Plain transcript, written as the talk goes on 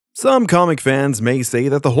Some comic fans may say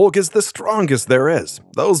that the Hulk is the strongest there is.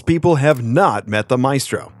 Those people have not met the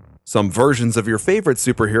Maestro. Some versions of your favorite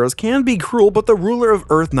superheroes can be cruel, but the ruler of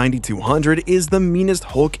Earth 9200 is the meanest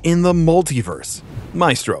Hulk in the multiverse.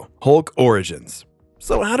 Maestro, Hulk Origins.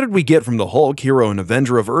 So how did we get from the Hulk, hero and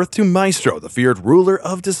avenger of Earth, to Maestro, the feared ruler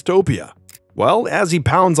of dystopia? Well, as he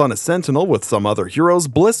pounds on a sentinel with some other heroes,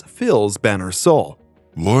 bliss fills Banner's soul.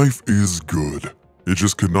 Life is good. It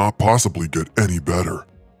just could not possibly get any better.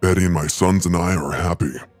 Betty and my sons and I are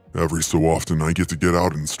happy. Every so often I get to get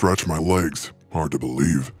out and stretch my legs. Hard to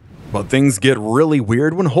believe. But things get really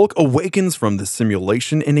weird when Hulk awakens from the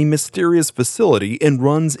simulation in a mysterious facility and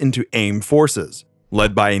runs into AIM forces.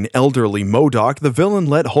 Led by an elderly MODOK, the villain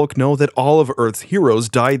let Hulk know that all of Earth's heroes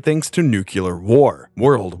died thanks to nuclear war,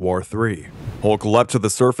 World War III. Hulk leapt to the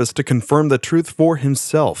surface to confirm the truth for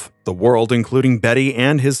himself. The world, including Betty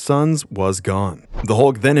and his sons, was gone. The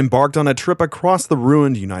Hulk then embarked on a trip across the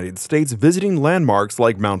ruined United States, visiting landmarks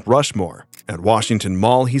like Mount Rushmore. At Washington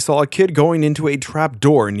Mall, he saw a kid going into a trap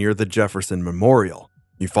door near the Jefferson Memorial.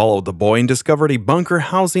 He followed the boy and discovered a bunker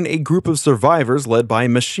housing a group of survivors led by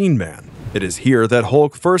Machine Man. It is here that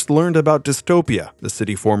Hulk first learned about dystopia, the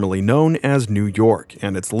city formerly known as New York,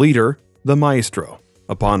 and its leader, the Maestro.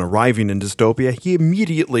 Upon arriving in dystopia, he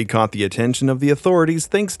immediately caught the attention of the authorities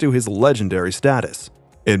thanks to his legendary status.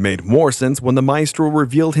 It made more sense when the Maestro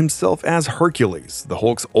revealed himself as Hercules, the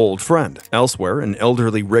Hulk's old friend. Elsewhere, an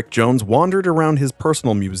elderly Rick Jones wandered around his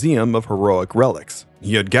personal museum of heroic relics.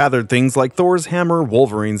 He had gathered things like Thor's hammer,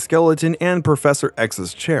 Wolverine's skeleton, and Professor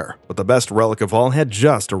X's chair, but the best relic of all had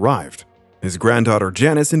just arrived. His granddaughter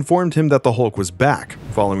Janice informed him that the Hulk was back.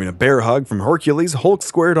 Following a bear hug from Hercules, Hulk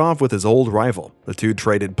squared off with his old rival. The two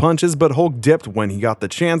traded punches, but Hulk dipped when he got the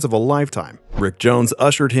chance of a lifetime. Rick Jones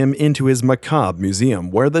ushered him into his macabre museum,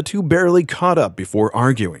 where the two barely caught up before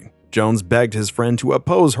arguing. Jones begged his friend to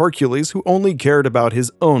oppose Hercules, who only cared about his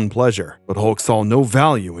own pleasure. But Hulk saw no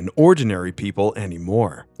value in ordinary people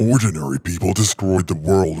anymore. Ordinary people destroyed the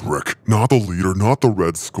world, Rick. Not the leader, not the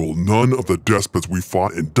Red Skull, none of the despots we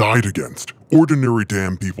fought and died against. Ordinary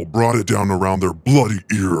damn people brought it down around their bloody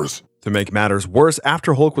ears. To make matters worse,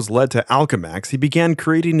 after Hulk was led to Alchemax, he began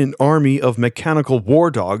creating an army of mechanical war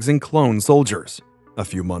dogs and clone soldiers. A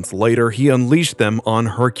few months later, he unleashed them on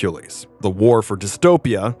Hercules. The war for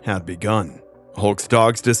dystopia had begun. Hulk's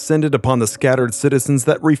dogs descended upon the scattered citizens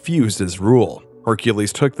that refused his rule.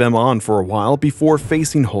 Hercules took them on for a while before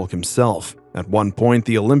facing Hulk himself. At one point,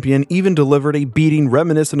 the Olympian even delivered a beating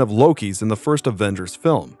reminiscent of Loki's in the first Avengers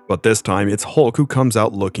film. But this time, it's Hulk who comes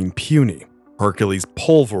out looking puny. Hercules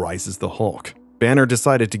pulverizes the Hulk. Banner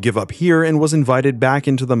decided to give up here and was invited back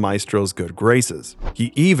into the Maestro's good graces.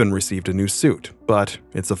 He even received a new suit, but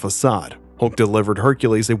it's a facade. Hulk delivered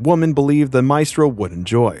Hercules a woman believed the Maestro would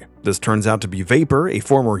enjoy. This turns out to be Vapor, a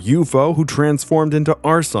former UFO who transformed into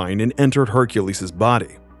Arsine and entered Hercules'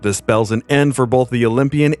 body. This spells an end for both the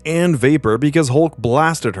Olympian and Vapor because Hulk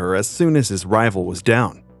blasted her as soon as his rival was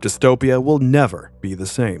down. Dystopia will never be the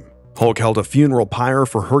same. Hulk held a funeral pyre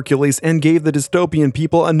for Hercules and gave the dystopian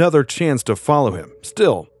people another chance to follow him.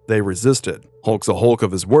 Still, they resisted. Hulk's a Hulk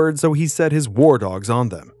of his word, so he set his war dogs on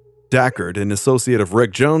them. Deckard, an associate of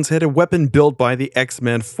Rick Jones, had a weapon built by the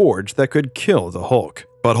X-Men Forge that could kill the Hulk.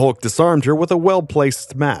 But Hulk disarmed her with a well-placed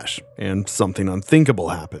smash, and something unthinkable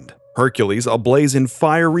happened. Hercules, ablaze in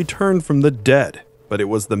fire, returned from the dead. But it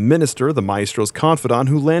was the Minister, the Maestro's confidant,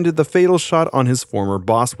 who landed the fatal shot on his former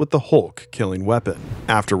boss with the Hulk-killing weapon.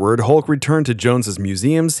 Afterward, Hulk returned to Jones's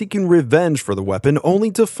museum seeking revenge for the weapon, only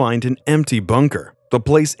to find an empty bunker. The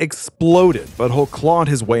place exploded, but Hulk clawed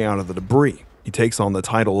his way out of the debris. He takes on the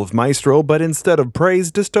title of Maestro, but instead of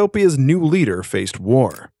praise, dystopia's new leader faced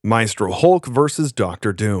war. Maestro Hulk versus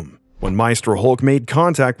Dr. Doom. When Maestro Hulk made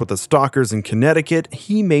contact with the stalkers in Connecticut,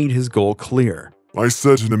 he made his goal clear. I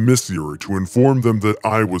sent an emissary to inform them that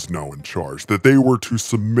I was now in charge, that they were to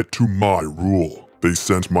submit to my rule. They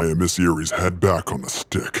sent my emissary's head back on a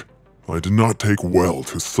stick. I did not take well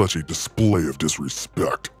to such a display of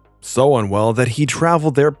disrespect. So unwell that he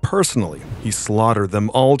traveled there personally. He slaughtered them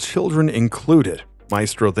all, children included.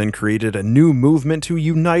 Maestro then created a new movement to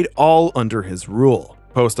unite all under his rule,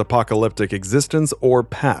 Post-Apocalyptic Existence, or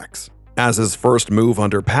PAX. As his first move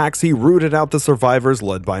under PAX, he rooted out the survivors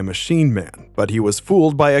led by Machine Man, but he was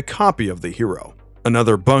fooled by a copy of the hero.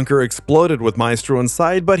 Another bunker exploded with Maestro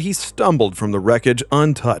inside, but he stumbled from the wreckage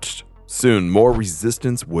untouched. Soon, more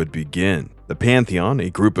resistance would begin. The Pantheon, a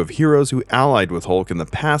group of heroes who allied with Hulk in the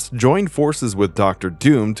past, joined forces with Dr.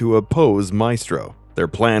 Doom to oppose Maestro. Their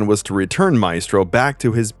plan was to return Maestro back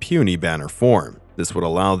to his puny Banner form. This would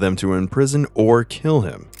allow them to imprison or kill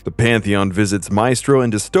him. The Pantheon visits Maestro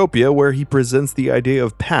in Dystopia, where he presents the idea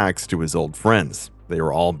of pacts to his old friends. They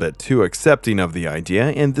were all but too accepting of the idea,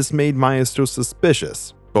 and this made Maestro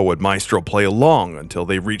suspicious. But would Maestro play along until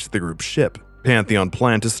they reached the group's ship? Pantheon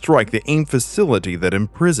planned to strike the AIM facility that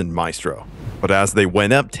imprisoned Maestro. But as they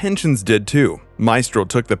went up, tensions did too. Maestro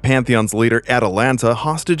took the Pantheon's leader Atalanta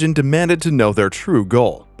hostage and demanded to know their true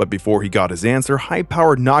goal. But before he got his answer,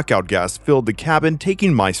 high-powered knockout gas filled the cabin,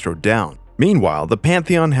 taking Maestro down. Meanwhile, the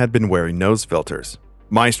Pantheon had been wearing nose filters.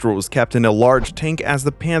 Maestro was kept in a large tank as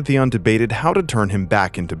the Pantheon debated how to turn him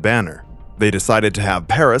back into Banner. They decided to have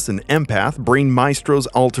Paris, an empath, bring Maestro's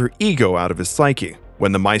alter ego out of his psyche.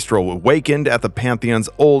 When the Maestro awakened at the Pantheon's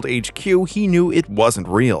old HQ, he knew it wasn't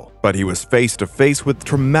real, but he was face to face with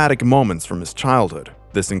traumatic moments from his childhood.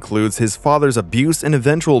 This includes his father's abuse and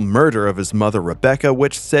eventual murder of his mother Rebecca,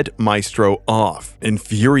 which set Maestro off.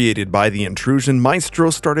 Infuriated by the intrusion, Maestro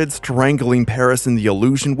started strangling Paris in the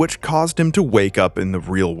illusion, which caused him to wake up in the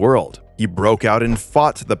real world. He broke out and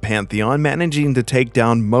fought the Pantheon, managing to take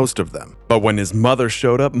down most of them. But when his mother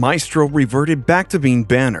showed up, Maestro reverted back to being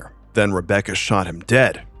Banner. Then Rebecca shot him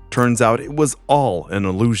dead. Turns out it was all an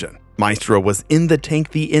illusion. Maestro was in the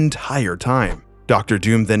tank the entire time. Dr.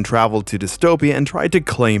 Doom then traveled to Dystopia and tried to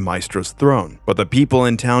claim Maestro's throne, but the people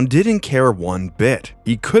in town didn't care one bit.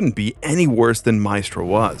 He couldn't be any worse than Maestro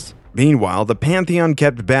was. Meanwhile, the Pantheon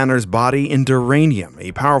kept Banner's body in duranium,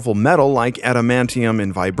 a powerful metal like adamantium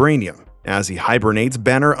and vibranium. As he hibernates,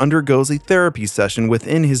 Banner undergoes a therapy session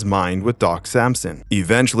within his mind with Doc Samson.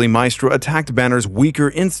 Eventually, Maestro attacked Banner's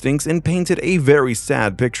weaker instincts and painted a very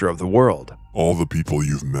sad picture of the world. All the people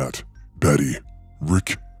you've met, Betty,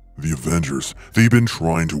 Rick, the Avengers, they've been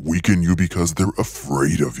trying to weaken you because they're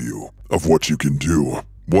afraid of you, of what you can do,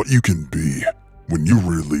 what you can be. When you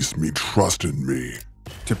release me, trust in me.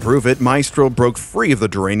 To prove it, Maestro broke free of the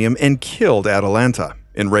duranium and killed Atalanta.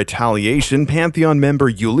 In retaliation, Pantheon member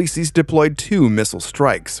Ulysses deployed 2 missile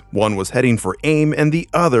strikes. One was heading for AIM and the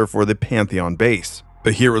other for the Pantheon base.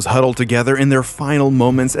 The heroes huddled together in their final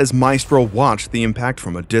moments as Maestro watched the impact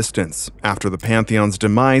from a distance. After the Pantheon's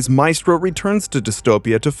demise, Maestro returns to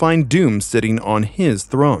Dystopia to find Doom sitting on his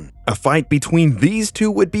throne. A fight between these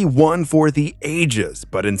two would be one for the ages,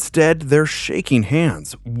 but instead they're shaking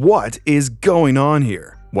hands. What is going on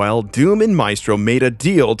here? Well, Doom and Maestro made a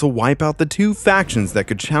deal to wipe out the 2 factions that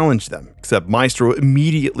could challenge them, except Maestro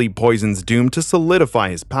immediately poisons Doom to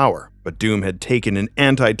solidify his power. But Doom had taken an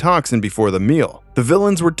antitoxin before the meal. The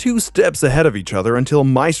villains were 2 steps ahead of each other until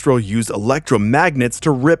Maestro used electromagnets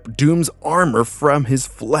to rip Doom's armor from his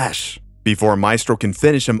flesh. Before Maestro can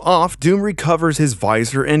finish him off, Doom recovers his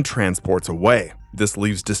visor and transports away. This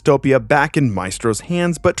leaves Dystopia back in Maestro's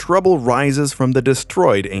hands, but trouble rises from the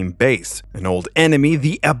destroyed AIM base. An old enemy,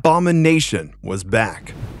 the Abomination, was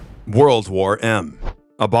back. World War M.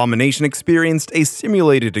 Abomination experienced a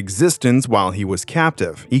simulated existence while he was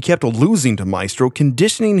captive. He kept losing to Maestro,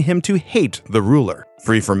 conditioning him to hate the ruler.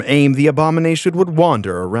 Free from AIM, the Abomination would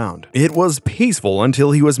wander around. It was peaceful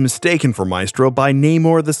until he was mistaken for Maestro by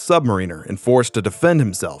Namor the Submariner and forced to defend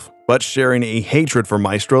himself. But sharing a hatred for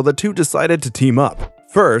Maestro, the 2 decided to team up.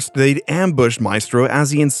 First, they'd ambush Maestro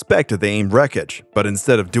as he inspected the AIM wreckage, but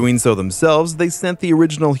instead of doing so themselves, they sent the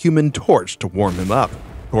original Human Torch to warm him up.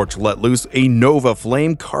 Torch let loose a nova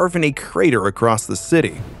flame, carving a crater across the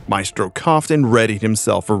city. Maestro coughed and readied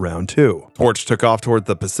himself for round 2. Torch took off toward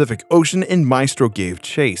the Pacific Ocean and Maestro gave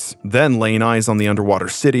chase, then laying eyes on the underwater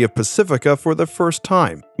city of Pacifica for the first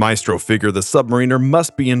time. Maestro figured the submariner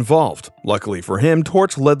must be involved. Luckily for him,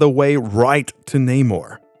 Torch led the way right to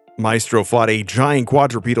Namor. Maestro fought a giant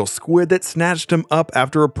quadrupedal squid that snatched him up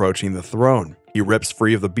after approaching the throne. He rips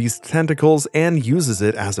free of the beast's tentacles and uses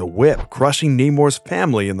it as a whip, crushing Namor's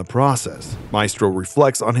family in the process. Maestro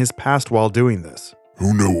reflects on his past while doing this.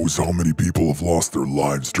 Who knows how many people have lost their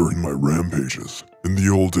lives during my rampages? In the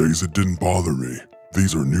old days, it didn't bother me.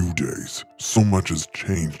 These are new days. So much has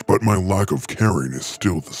changed, but my lack of caring is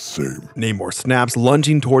still the same. Namor snaps,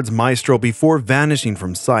 lunging towards Maestro before vanishing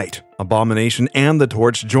from sight. Abomination and the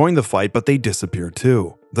Torch join the fight, but they disappear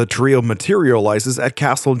too. The trio materializes at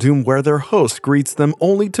Castle Doom, where their host greets them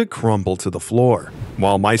only to crumble to the floor.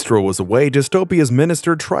 While Maestro was away, Dystopia's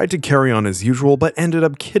minister tried to carry on as usual but ended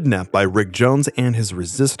up kidnapped by Rick Jones and his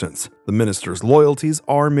resistance. The minister's loyalties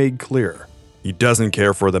are made clear. He doesn't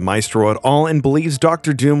care for the Maestro at all and believes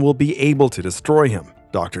Dr. Doom will be able to destroy him.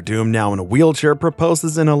 Dr. Doom, now in a wheelchair,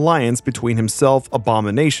 proposes an alliance between himself,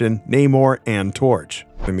 Abomination, Namor, and Torch.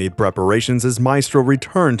 They made preparations as Maestro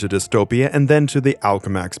returned to Dystopia and then to the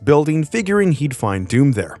Alchemax building, figuring he'd find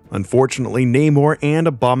Doom there. Unfortunately, Namor and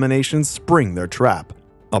Abomination spring their trap.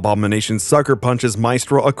 Abomination sucker punches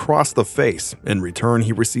Maestro across the face. In return,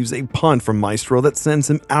 he receives a punt from Maestro that sends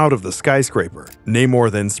him out of the skyscraper. Namor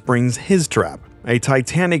then springs his trap, a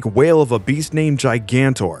titanic whale of a beast named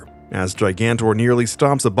Gigantor. As Gigantor nearly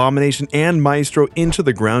stomps Abomination and Maestro into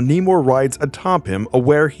the ground, Namor rides atop him,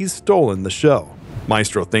 aware he's stolen the show.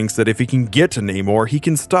 Maestro thinks that if he can get to Namor, he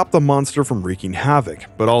can stop the monster from wreaking havoc,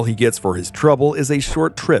 but all he gets for his trouble is a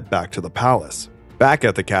short trip back to the palace. Back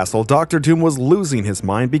at the castle, Dr. Doom was losing his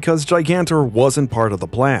mind because Gigantor wasn't part of the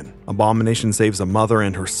plan. Abomination saves a mother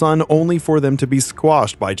and her son only for them to be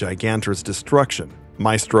squashed by Gigantor's destruction.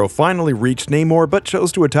 Maestro finally reached Namor but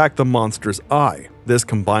chose to attack the monster's eye. This,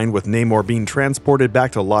 combined with Namor being transported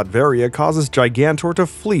back to Latveria, causes Gigantor to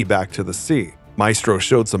flee back to the sea. Maestro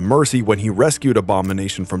showed some mercy when he rescued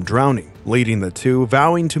Abomination from drowning, leading the two,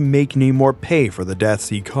 vowing to make Namor pay for the deaths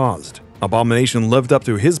he caused. Abomination lived up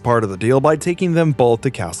to his part of the deal by taking them both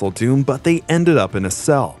to Castle Doom, but they ended up in a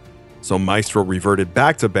cell. So Maestro reverted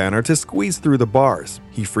back to Banner to squeeze through the bars.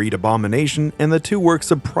 He freed Abomination, and the two worked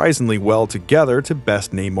surprisingly well together to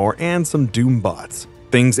best Namor and some Doom bots.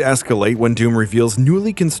 Things escalate when Doom reveals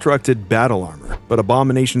newly constructed battle armor, but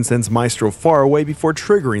Abomination sends Maestro far away before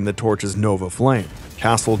triggering the torch's Nova Flame.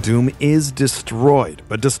 Castle Doom is destroyed,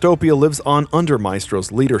 but Dystopia lives on under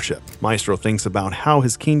Maestro's leadership. Maestro thinks about how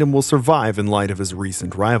his kingdom will survive in light of his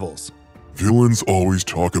recent rivals. Villains always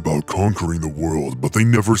talk about conquering the world, but they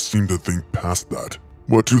never seem to think past that.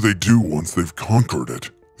 What do they do once they've conquered it?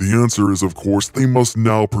 The answer is, of course, they must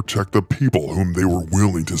now protect the people whom they were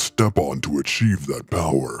willing to step on to achieve that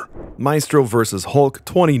power. Maestro vs. Hulk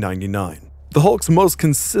 2099. The Hulk's most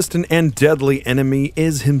consistent and deadly enemy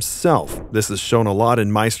is himself. This is shown a lot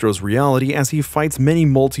in Maestro's reality as he fights many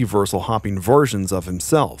multiversal hopping versions of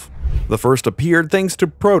himself. The first appeared thanks to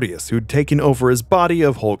Proteus, who'd taken over his body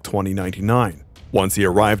of Hulk 2099. Once he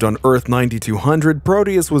arrived on Earth 9200,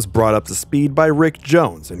 Proteus was brought up to speed by Rick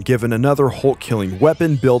Jones and given another Hulk-killing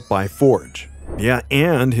weapon built by Forge. Yeah,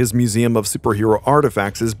 and his museum of superhero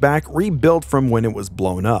artifacts is back, rebuilt from when it was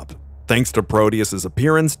blown up. Thanks to Proteus's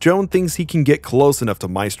appearance, Jones thinks he can get close enough to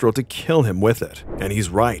Maestro to kill him with it. And he's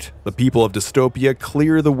right. The people of Dystopia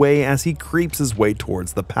clear the way as he creeps his way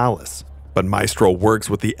towards the palace. But Maestro works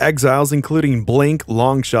with the Exiles, including Blink,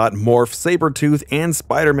 Longshot, Morph, Sabretooth, and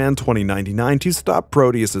Spider-Man 2099 to stop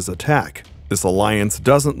Proteus's attack. This alliance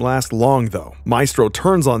doesn't last long though. Maestro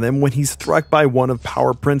turns on them when he's struck by one of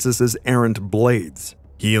Power Princess's errant blades.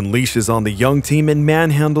 He unleashes on the young team and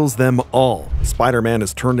manhandles them all. Spider-Man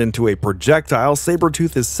is turned into a projectile,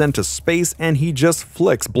 Sabretooth is sent to space, and he just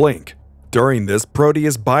flicks Blink. During this,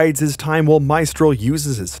 Proteus bides his time while Maestro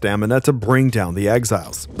uses his stamina to bring down the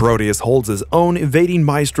Exiles. Proteus holds his own, evading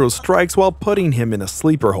Maestro's strikes while putting him in a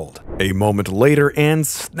sleeper hold. A moment later, and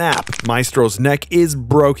snap! Maestro's neck is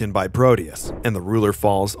broken by Proteus, and the ruler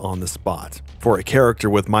falls on the spot. For a character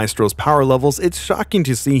with Maestro's power levels, it's shocking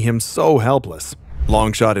to see him so helpless.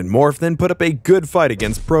 Longshot and Morph then put up a good fight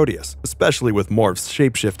against Proteus, especially with Morph's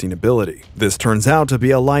shapeshifting ability. This turns out to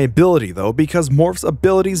be a liability though, because Morph's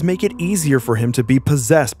abilities make it easier for him to be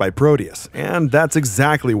possessed by Proteus, and that's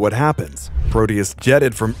exactly what happens. Proteus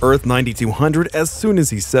jetted from Earth 9200 as soon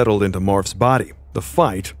as he settled into Morph's body. The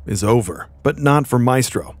fight is over, but not for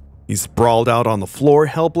Maestro. He's sprawled out on the floor,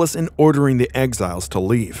 helpless and ordering the Exiles to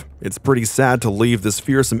leave. It's pretty sad to leave this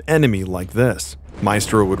fearsome enemy like this.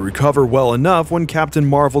 Maestro would recover well enough when Captain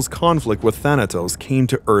Marvel's conflict with Thanatos came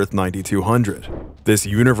to Earth 9200. This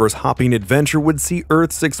universe-hopping adventure would see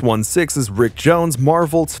Earth 616's Rick Jones,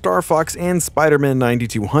 Marvel, Star Fox, and Spider-Man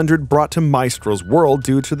 9200 brought to Maestro's world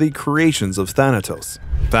due to the creations of Thanatos.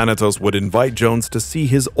 Thanatos would invite Jones to see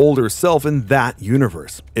his older self in that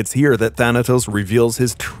universe. It's here that Thanatos reveals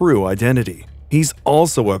his true identity. He's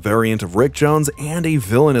also a variant of Rick Jones and a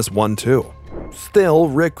villainous one too. Still,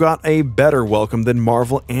 Rick got a better welcome than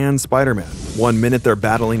Marvel and Spider-Man. One minute they're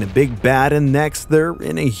battling a big bad, and next they're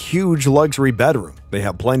in a huge luxury bedroom. They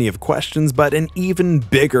have plenty of questions, but an even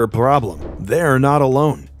bigger problem. They're not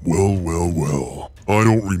alone. Well. I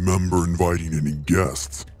don't remember inviting any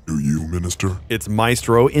guests. Do you, Minister? It's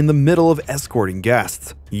Maestro in the middle of escorting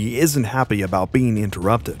guests. He isn't happy about being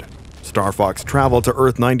interrupted. Star Fox traveled to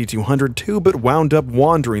Earth 9200 too, but wound up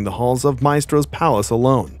wandering the halls of Maestro's palace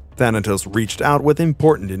alone. Thanatos reached out with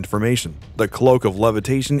important information. The Cloak of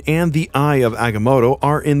Levitation and the Eye of Agamotto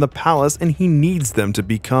are in the palace, and he needs them to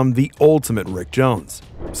become the ultimate Rick Jones.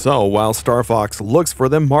 So, while Star Fox looks for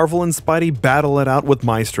them, Marvel and Spidey battle it out with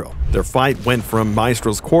Maestro. Their fight went from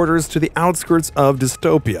Maestro's quarters to the outskirts of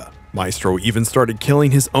Dystopia. Maestro even started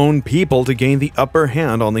killing his own people to gain the upper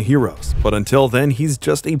hand on the heroes, but until then he's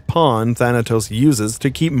just a pawn Thanatos uses to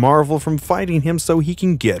keep Marvel from fighting him so he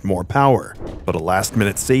can get more power. But a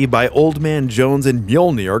last-minute save by Old Man Jones and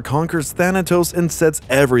Mjolnir conquers Thanatos and sets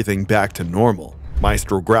everything back to normal.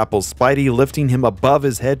 Maestro grapples Spidey, lifting him above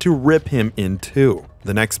his head to rip him in two.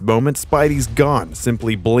 The next moment, Spidey's gone,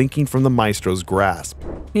 simply blinking from the Maestro's grasp.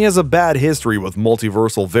 He has a bad history with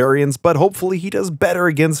multiversal variants, but hopefully he does better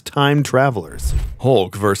against time travelers.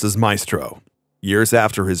 Hulk vs. Maestro. Years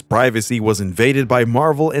after his privacy was invaded by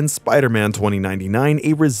Marvel in Spider-Man 2099,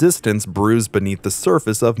 a resistance brews beneath the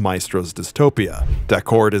surface of Maestro's dystopia.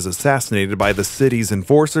 Deckard is assassinated by the city's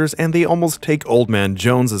enforcers, and they almost take Old Man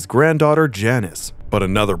Jones' granddaughter Janice. But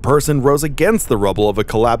another person rose against the rubble of a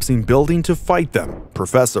collapsing building to fight them,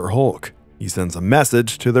 Professor Hulk. He sends a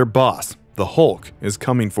message to their boss. The Hulk is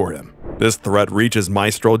coming for him. This threat reaches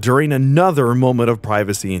Maestro during another moment of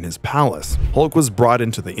privacy in his palace. Hulk was brought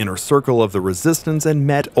into the inner circle of the Resistance and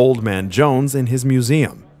met Old Man Jones in his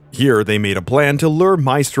museum. Here, they made a plan to lure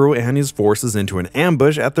Maestro and his forces into an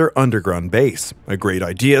ambush at their underground base. A great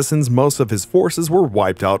idea since most of his forces were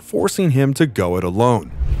wiped out, forcing him to go it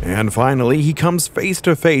alone. And finally, he comes face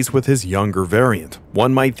to face with his younger variant.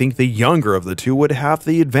 One might think the younger of the two would have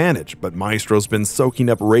the advantage, but Maestro's been soaking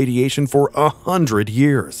up radiation for 100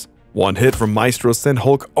 years. One hit from Maestro sent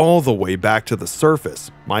Hulk all the way back to the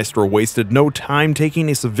surface. Maestro wasted no time taking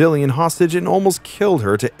a civilian hostage and almost killed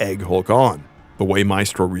her to egg Hulk on. The way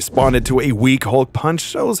Maestro responded to a weak Hulk punch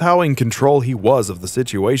shows how in control he was of the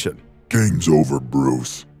situation. Game's over,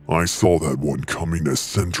 Bruce. I saw that one coming a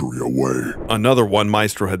century away. Another one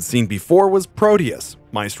Maestro had seen before was Proteus.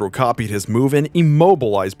 Maestro copied his move and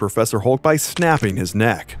immobilized Professor Hulk by snapping his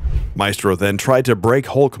neck. Maestro then tried to break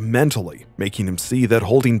Hulk mentally, making him see that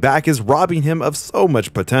holding back is robbing him of so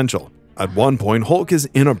much potential. At one point, Hulk is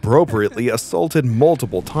inappropriately assaulted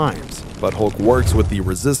multiple times, but Hulk works with the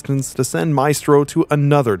Resistance to send Maestro to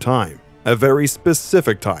another time, a very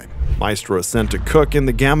specific time. Maestro is sent to cook in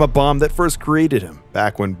the gamma bomb that first created him,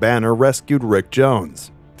 back when Banner rescued Rick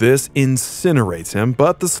Jones. This incinerates him,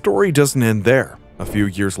 but the story doesn't end there. A few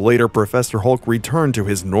years later, Professor Hulk returned to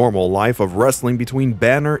his normal life of wrestling between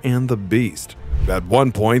Banner and the Beast. At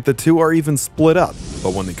one point, the two are even split up,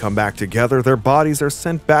 but when they come back together, their bodies are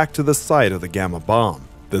sent back to the site of the gamma bomb.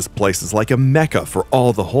 This place is like a mecca for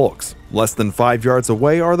all the Hulks. Less than 5 yards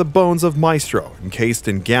away are the bones of Maestro, encased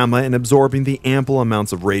in gamma and absorbing the ample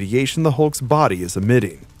amounts of radiation the Hulk's body is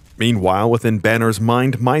emitting. Meanwhile, within Banner's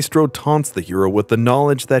mind, Maestro taunts the hero with the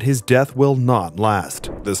knowledge that his death will not last.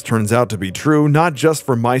 This turns out to be true not just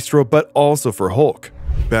for Maestro, but also for Hulk.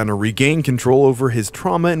 Banner regained control over his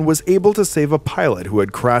trauma and was able to save a pilot who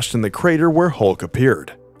had crashed in the crater where Hulk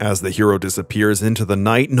appeared. As the hero disappears into the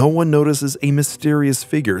night, no one notices a mysterious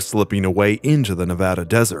figure slipping away into the Nevada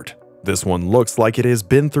desert. This one looks like it has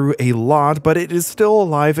been through a lot, but it is still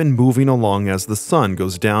alive and moving along as the sun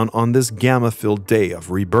goes down on this gamma-filled day of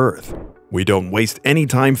rebirth. We don't waste any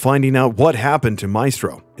time finding out what happened to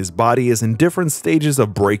Maestro. His body is in different stages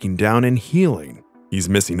of breaking down and healing. He's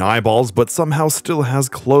missing eyeballs, but somehow still has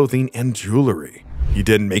clothing and jewelry. He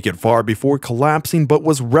didn't make it far before collapsing, but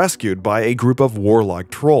was rescued by a group of warlike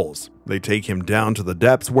trolls. They take him down to the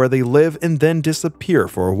depths where they live and then disappear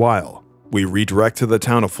for a while. We redirect to the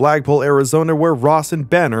town of Flagpole, Arizona, where Ross and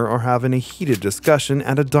Banner are having a heated discussion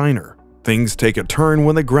at a diner. Things take a turn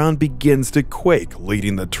when the ground begins to quake,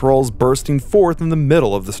 leading the trolls bursting forth in the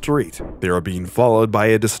middle of the street. They are being followed by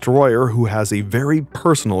a destroyer who has a very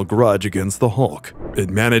personal grudge against the Hulk.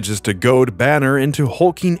 It manages to goad Banner into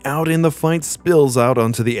hulking out and the fight spills out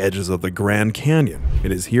onto the edges of the Grand Canyon.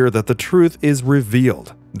 It is here that the truth is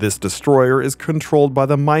revealed. This destroyer is controlled by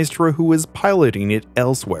the Maestro who is piloting it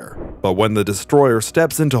elsewhere. But when the destroyer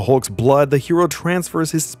steps into Hulk's blood, the hero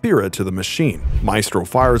transfers his spirit to the machine. Maestro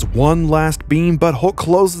fires one last beam, but Hulk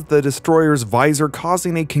closes the destroyer's visor,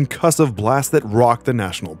 causing a concussive blast that rocked the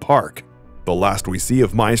national park. The last we see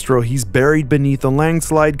of Maestro, he's buried beneath a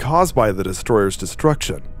landslide caused by the destroyer's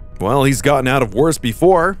destruction. Well, he's gotten out of worse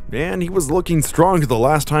before, and he was looking strong the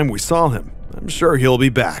last time we saw him. I'm sure he'll be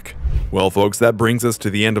back. Well, folks, that brings us to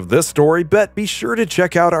the end of this story, but be sure to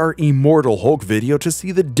check out our Immortal Hulk video to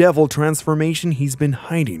see the devil transformation he's been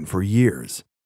hiding for years.